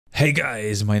Hey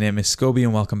guys, my name is Scoby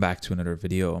and welcome back to another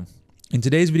video. In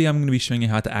today's video, I'm going to be showing you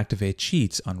how to activate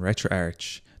cheats on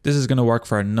Retroarch. This is going to work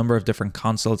for a number of different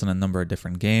consoles and a number of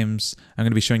different games. I'm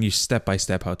going to be showing you step by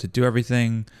step how to do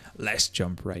everything. Let's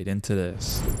jump right into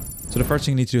this. So the first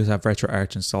thing you need to do is have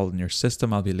Retroarch installed in your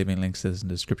system. I'll be leaving links to this in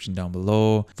the description down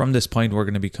below. From this point, we're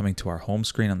going to be coming to our home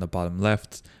screen on the bottom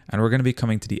left, and we're going to be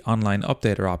coming to the online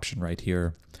updater option right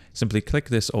here. Simply click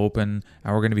this open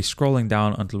and we're going to be scrolling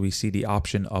down until we see the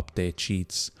option update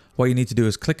cheats. What you need to do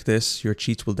is click this, your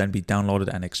cheats will then be downloaded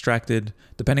and extracted.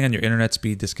 Depending on your internet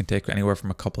speed, this can take anywhere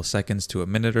from a couple seconds to a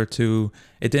minute or two.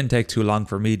 It didn't take too long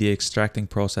for me, the extracting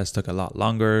process took a lot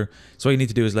longer. So what you need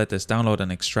to do is let this download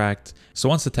and extract. So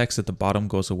once the text at the bottom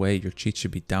goes away, your cheats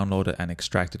should be downloaded and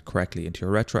extracted correctly into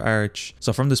your Retroarch.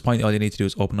 So from this point, all you need to do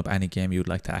is open up any game you would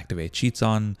like to activate cheats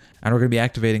on. And we're going to be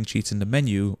activating cheats in the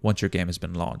menu once your game has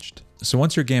been launched. So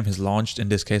once your game has launched, in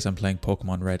this case I'm playing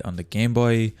Pokemon Red on the Game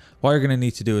Boy, what you're going to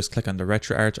need to do is click on the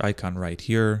Retroarch icon right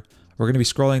here. We're going to be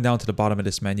scrolling down to the bottom of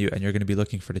this menu and you're going to be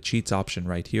looking for the cheats option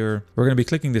right here. We're going to be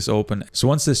clicking this open. So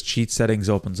once this cheat settings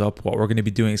opens up, what we're going to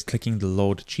be doing is clicking the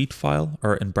load cheat file,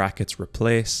 or in brackets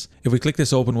replace. If we click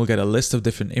this open, we'll get a list of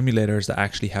different emulators that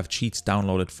actually have cheats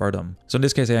downloaded for them. So in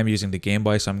this case I am using the Game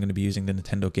Boy, so I'm going to be using the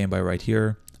Nintendo Game Boy right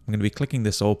here. I'm going to be clicking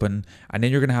this open and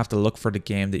then you're going to have to look for the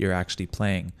game that you're actually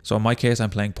playing. So in my case,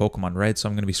 I'm playing Pokemon Red, so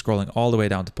I'm going to be scrolling all the way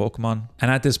down to Pokemon. And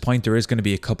at this point, there is going to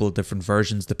be a couple of different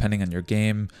versions depending on your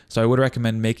game. So I would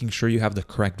recommend making sure you have the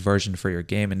correct version for your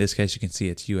game. In this case, you can see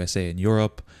it's USA and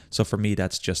Europe. So for me,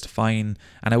 that's just fine.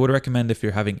 And I would recommend, if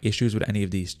you're having issues with any of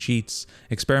these cheats,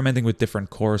 experimenting with different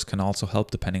cores can also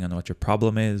help depending on what your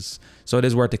problem is. So it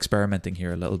is worth experimenting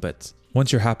here a little bit.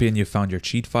 Once you're happy and you've found your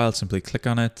cheat file, simply click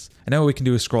on it. And then what we can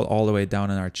do is scroll all the way down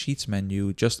in our cheats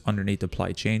menu, just underneath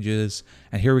apply changes.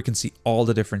 And here we can see all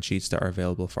the different cheats that are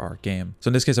available for our game. So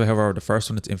in this case, I have over the first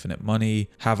one, it's infinite money,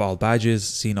 have all badges,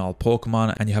 seen all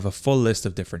Pokemon, and you have a full list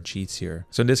of different cheats here.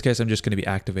 So in this case, I'm just going to be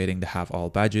activating the have all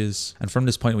badges. And from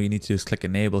this point, what you need to do is click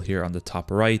enable here on the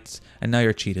top right. And now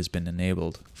your cheat has been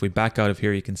enabled. If we back out of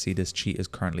here, you can see this cheat is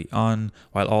currently on,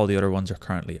 while all the other ones are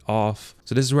currently off.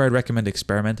 So this is where I'd recommend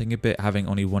experimenting a bit, having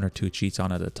only one or two cheats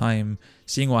on at a time,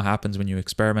 seeing what happens when you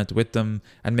experiment with them,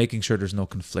 and making sure there's no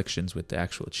conflictions with the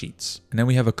actual cheats. And then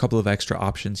we have a couple of extra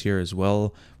options here as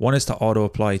well. One is to auto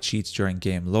apply cheats during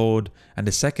game load, and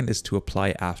the second is to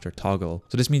apply after toggle.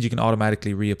 So this means you can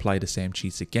automatically reapply the same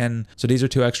cheats again. So these are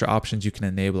two extra options you can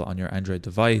enable on your Android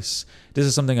device. This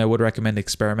is something I would recommend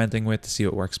experimenting with to see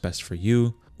what works best for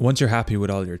you. Once you're happy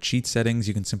with all your cheat settings,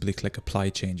 you can simply click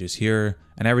apply changes here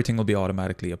and everything will be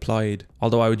automatically applied.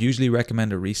 Although I would usually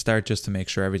recommend a restart just to make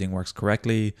sure everything works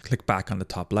correctly. Click back on the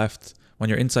top left.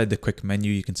 When you're inside the quick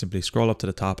menu, you can simply scroll up to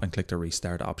the top and click the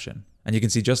restart option. And you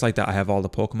can see just like that, I have all the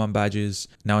Pokemon badges.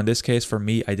 Now in this case, for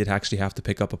me, I did actually have to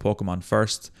pick up a Pokemon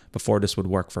first before this would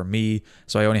work for me.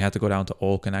 So I only had to go down to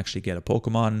Oak and actually get a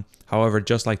Pokemon. However,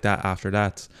 just like that, after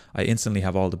that, I instantly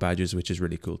have all the badges, which is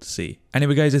really cool to see.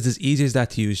 Anyway guys, it's as easy as that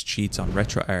to use cheats on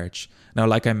Retroarch. Now,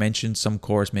 like I mentioned, some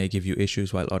cores may give you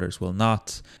issues while others will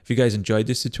not. If you guys enjoyed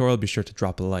this tutorial, be sure to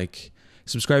drop a like.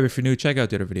 Subscribe if you're new, check out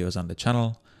the other videos on the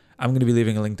channel. I'm going to be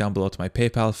leaving a link down below to my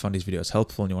PayPal if you found these videos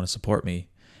helpful and you want to support me.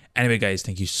 Anyway guys,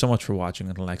 thank you so much for watching.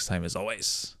 Until next time, as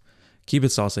always, keep it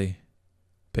saucy.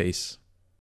 Peace.